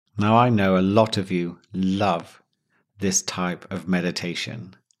Now, I know a lot of you love this type of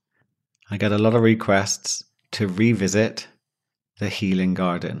meditation. I get a lot of requests to revisit the Healing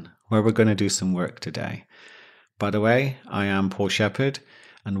Garden, where we're going to do some work today. By the way, I am Paul Shepherd,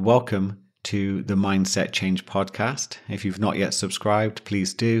 and welcome to the Mindset Change podcast. If you've not yet subscribed,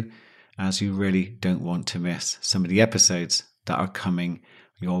 please do, as you really don't want to miss some of the episodes that are coming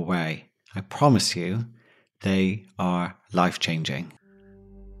your way. I promise you, they are life-changing.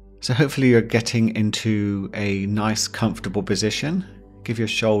 So hopefully you're getting into a nice, comfortable position. Give your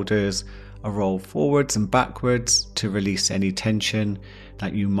shoulders a roll forwards and backwards to release any tension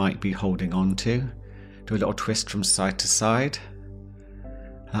that you might be holding on to. Do a little twist from side to side.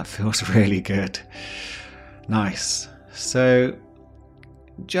 That feels really good. Nice. So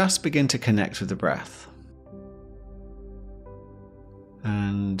just begin to connect with the breath.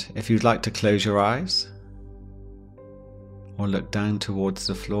 And if you'd like to close your eyes or look down towards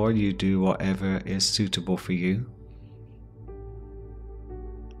the floor, you do whatever is suitable for you.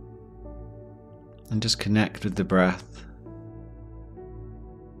 And just connect with the breath.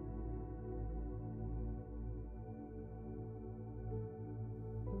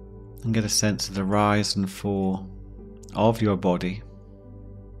 And get a sense of the rise and fall of your body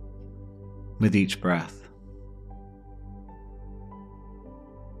with each breath.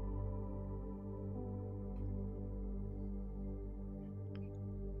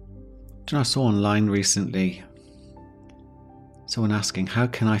 I saw online recently someone asking, how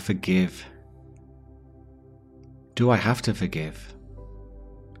can I forgive? Do I have to forgive?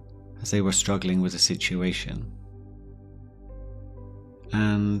 As they were struggling with a situation.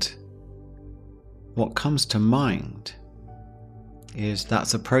 And what comes to mind is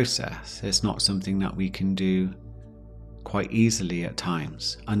that's a process. It's not something that we can do quite easily at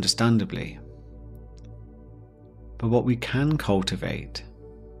times, understandably. But what we can cultivate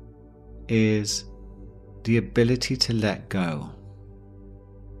is the ability to let go.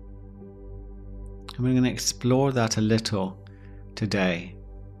 And we're going to explore that a little today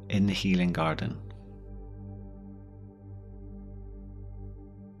in the Healing Garden.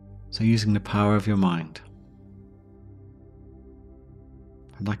 So using the power of your mind,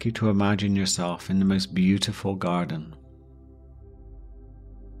 I'd like you to imagine yourself in the most beautiful garden.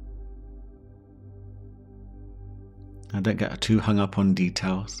 Now don't get too hung up on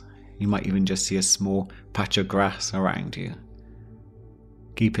details. You might even just see a small patch of grass around you.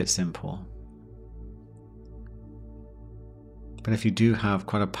 Keep it simple. But if you do have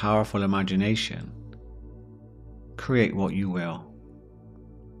quite a powerful imagination, create what you will.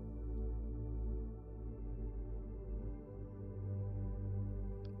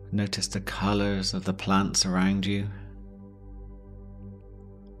 Notice the colors of the plants around you.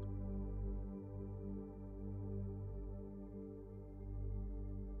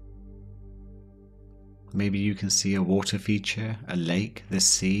 Maybe you can see a water feature, a lake, the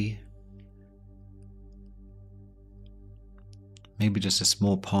sea. Maybe just a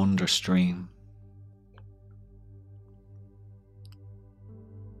small pond or stream.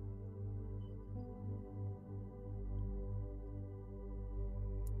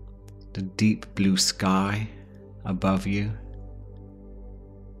 The deep blue sky above you.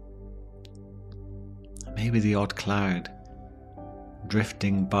 Maybe the odd cloud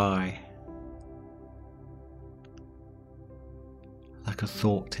drifting by. Like a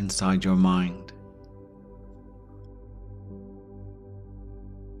thought inside your mind.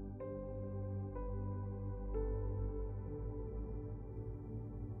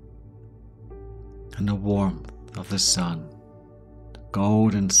 And the warmth of the sun, the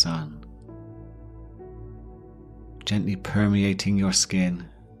golden sun, gently permeating your skin.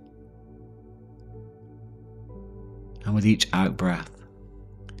 And with each out-breath,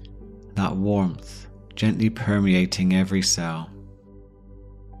 that warmth gently permeating every cell.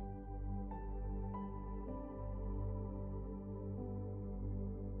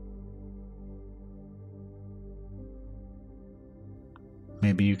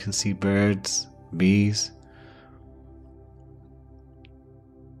 Maybe you can see birds, bees,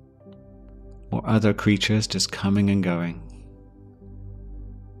 or other creatures just coming and going.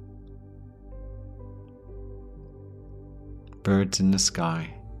 Birds in the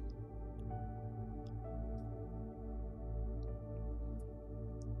sky.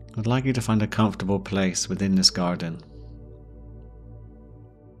 I'd like you to find a comfortable place within this garden.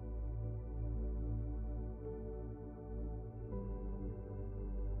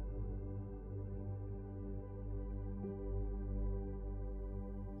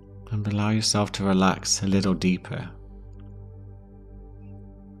 And allow yourself to relax a little deeper.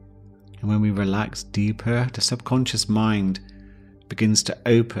 And when we relax deeper, the subconscious mind begins to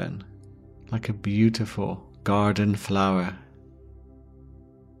open like a beautiful garden flower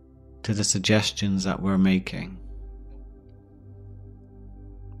to the suggestions that we're making.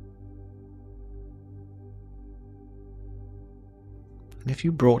 And if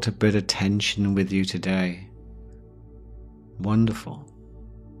you brought a bit of tension with you today, wonderful.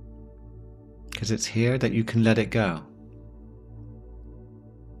 Because it's here that you can let it go.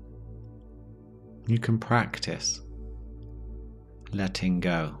 You can practice letting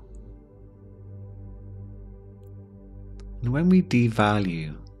go. And when we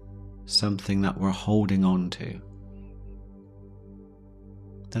devalue something that we're holding on to,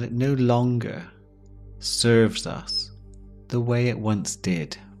 that it no longer serves us the way it once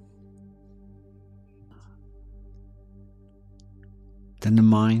did, then the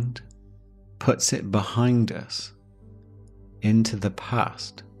mind puts it behind us into the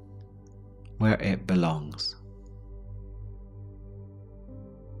past where it belongs.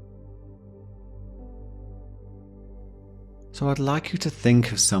 So I'd like you to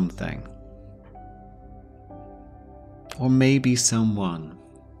think of something, or maybe someone,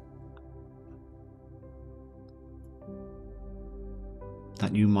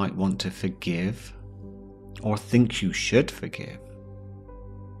 that you might want to forgive or think you should forgive,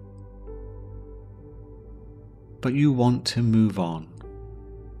 but you want to move on.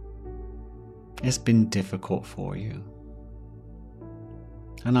 It's been difficult for you,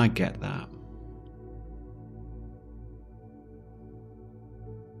 and I get that.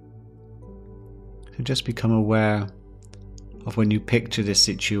 So just become aware of when you picture this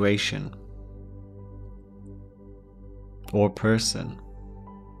situation or person,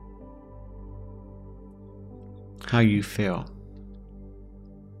 how you feel.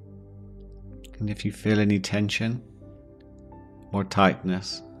 And if you feel any tension or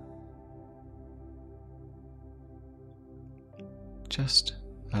tightness, just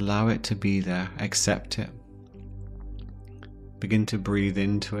allow it to be there, accept it. Begin to breathe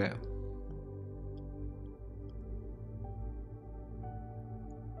into it.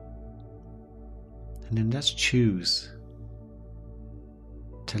 And then let's choose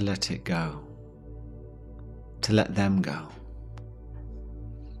to let it go, to let them go.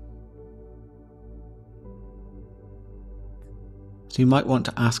 So you might want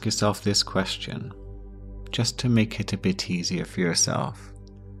to ask yourself this question, just to make it a bit easier for yourself.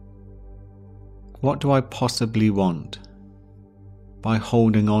 What do I possibly want by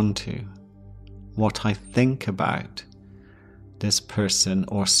holding on to what I think about this person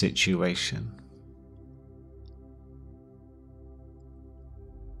or situation?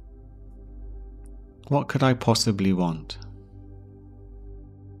 What could I possibly want?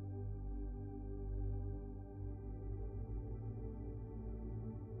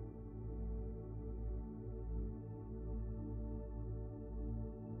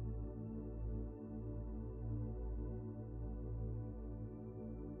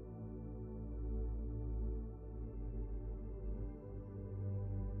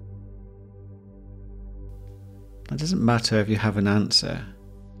 It doesn't matter if you have an answer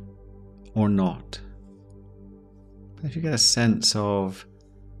or not. But if you get a sense of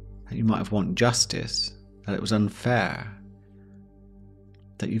that you might have wanted justice, that it was unfair,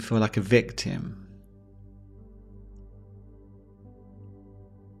 that you feel like a victim,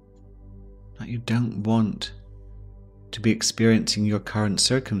 that you don't want to be experiencing your current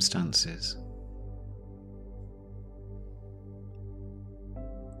circumstances,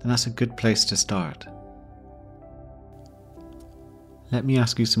 then that's a good place to start. Let me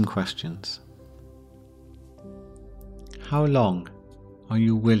ask you some questions. How long are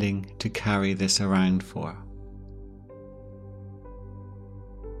you willing to carry this around for?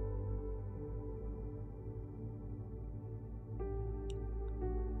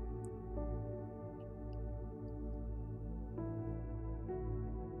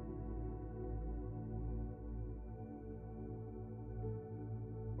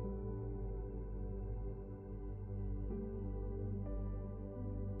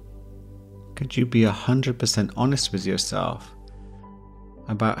 Could you be 100% honest with yourself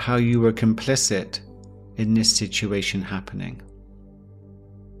about how you were complicit in this situation happening?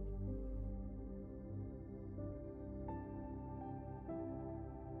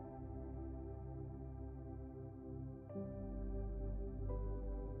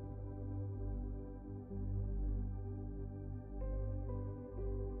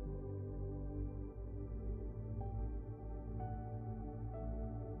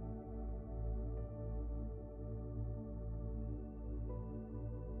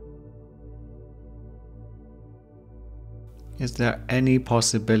 Is there any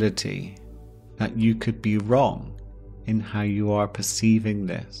possibility that you could be wrong in how you are perceiving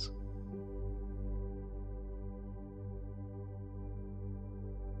this.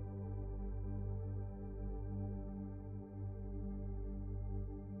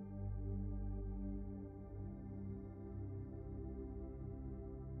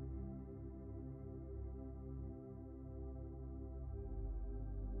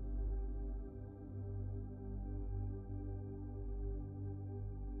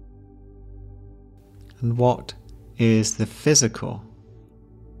 And what is the physical,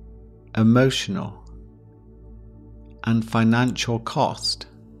 emotional, and financial cost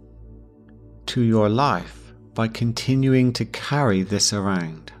to your life by continuing to carry this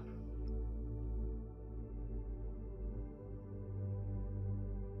around?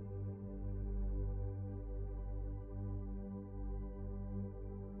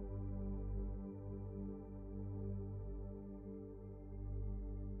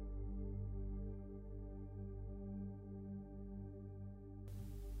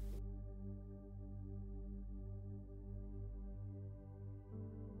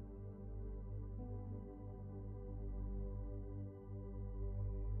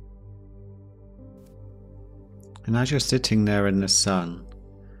 And as you're sitting there in the sun,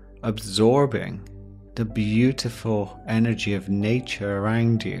 absorbing the beautiful energy of nature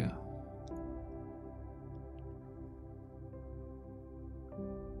around you,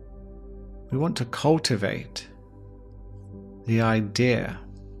 we want to cultivate the idea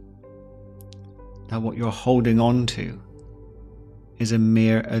that what you're holding on to is a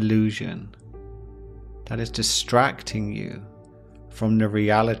mere illusion that is distracting you from the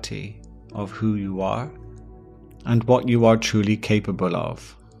reality of who you are and what you are truly capable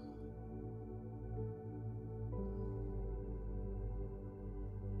of.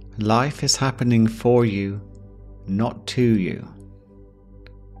 Life is happening for you, not to you.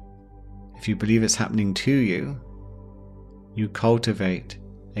 If you believe it's happening to you, you cultivate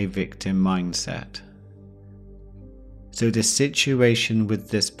a victim mindset. So the situation with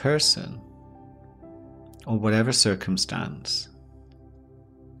this person, or whatever circumstance,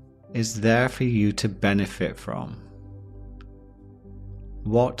 is there for you to benefit from.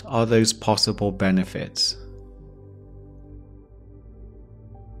 What are those possible benefits?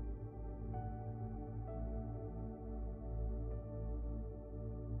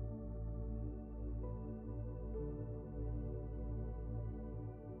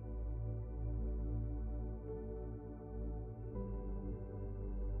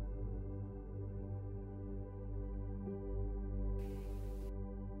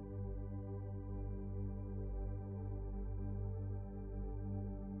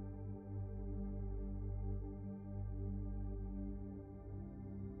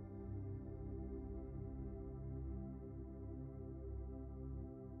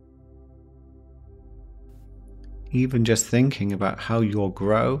 Even just thinking about how you'll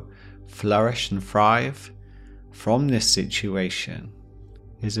grow, flourish and thrive from this situation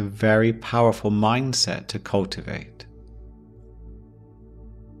is a very powerful mindset to cultivate.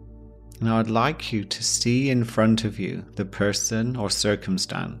 Now I'd like you to see in front of you the person or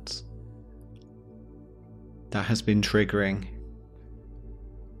circumstance that has been triggering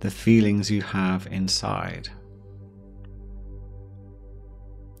the feelings you have inside.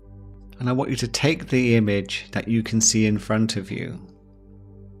 And I want you to take the image that you can see in front of you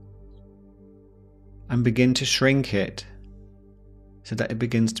and begin to shrink it so that it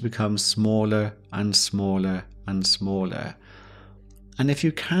begins to become smaller and smaller and smaller. And if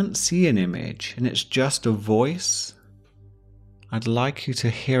you can't see an image and it's just a voice, I'd like you to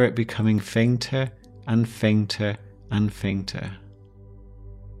hear it becoming fainter and fainter and fainter.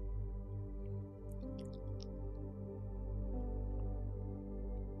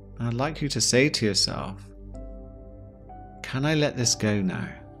 And I'd like you to say to yourself, can I let this go now?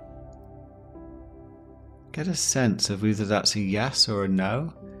 Get a sense of whether that's a yes or a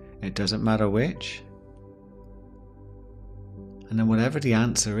no. It doesn't matter which. And then whatever the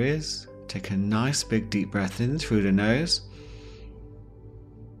answer is, take a nice big deep breath in through the nose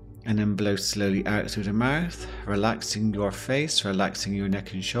and then blow slowly out through the mouth, relaxing your face, relaxing your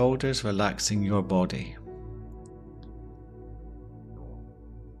neck and shoulders, relaxing your body.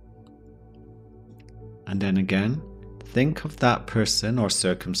 And then again, think of that person or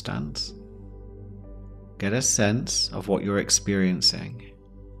circumstance. Get a sense of what you're experiencing.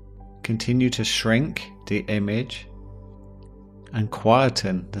 Continue to shrink the image and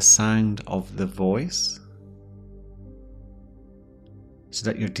quieten the sound of the voice so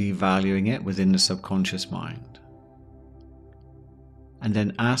that you're devaluing it within the subconscious mind. And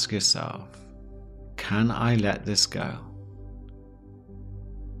then ask yourself, can I let this go?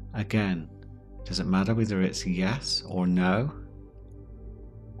 Again, Doesn't matter whether it's yes or no.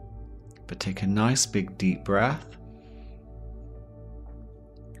 But take a nice big deep breath.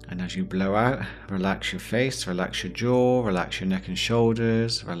 And as you blow out, relax your face, relax your jaw, relax your neck and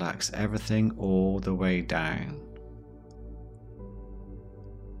shoulders, relax everything all the way down.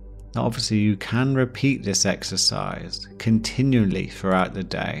 Now obviously you can repeat this exercise continually throughout the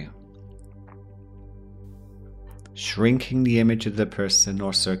day, shrinking the image of the person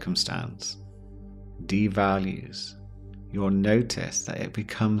or circumstance devalues. You'll notice that it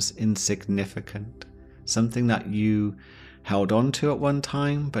becomes insignificant, something that you held on to at one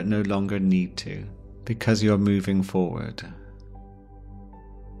time but no longer need to, because you're moving forward.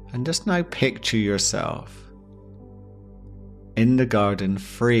 And just now picture yourself in the garden,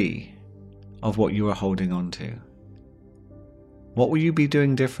 free of what you are holding on to. What will you be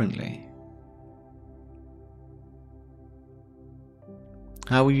doing differently?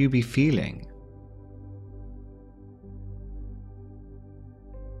 How will you be feeling?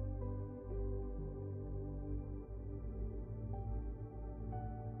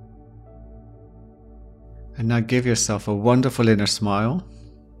 And now give yourself a wonderful inner smile.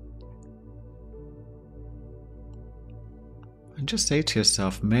 And just say to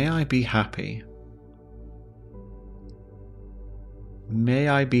yourself, may I be happy. May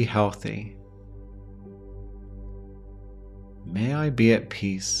I be healthy. May I be at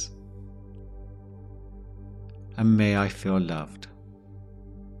peace. And may I feel loved.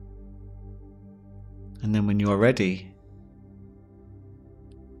 And then when you're ready,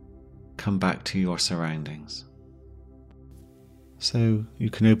 come back to your surroundings. So you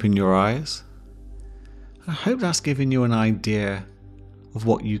can open your eyes. I hope that's given you an idea of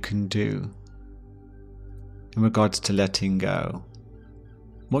what you can do in regards to letting go.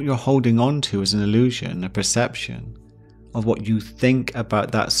 What you're holding on to is an illusion, a perception of what you think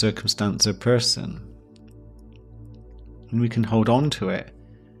about that circumstance or person. And we can hold on to it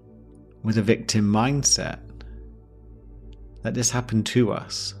with a victim mindset that this happened to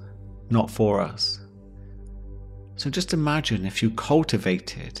us, not for us. So just imagine if you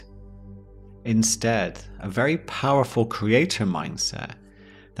cultivated instead a very powerful creator mindset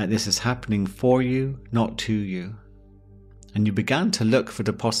that this is happening for you, not to you. And you began to look for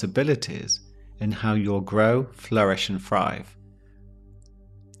the possibilities in how you'll grow, flourish and thrive.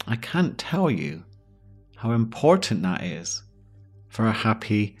 I can't tell you how important that is for a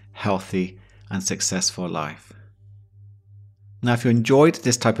happy, healthy and successful life. Now, if you enjoyed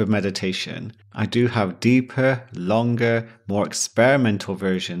this type of meditation, I do have deeper, longer, more experimental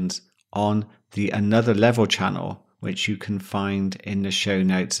versions on the Another Level channel, which you can find in the show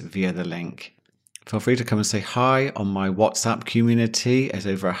notes via the link. Feel free to come and say hi on my WhatsApp community. It's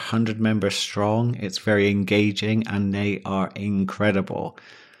over 100 members strong. It's very engaging and they are incredible.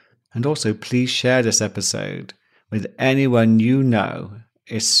 And also, please share this episode with anyone you know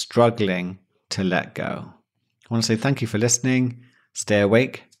is struggling to let go. I want to say thank you for listening. Stay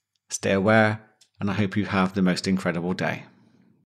awake, stay aware, and I hope you have the most incredible day.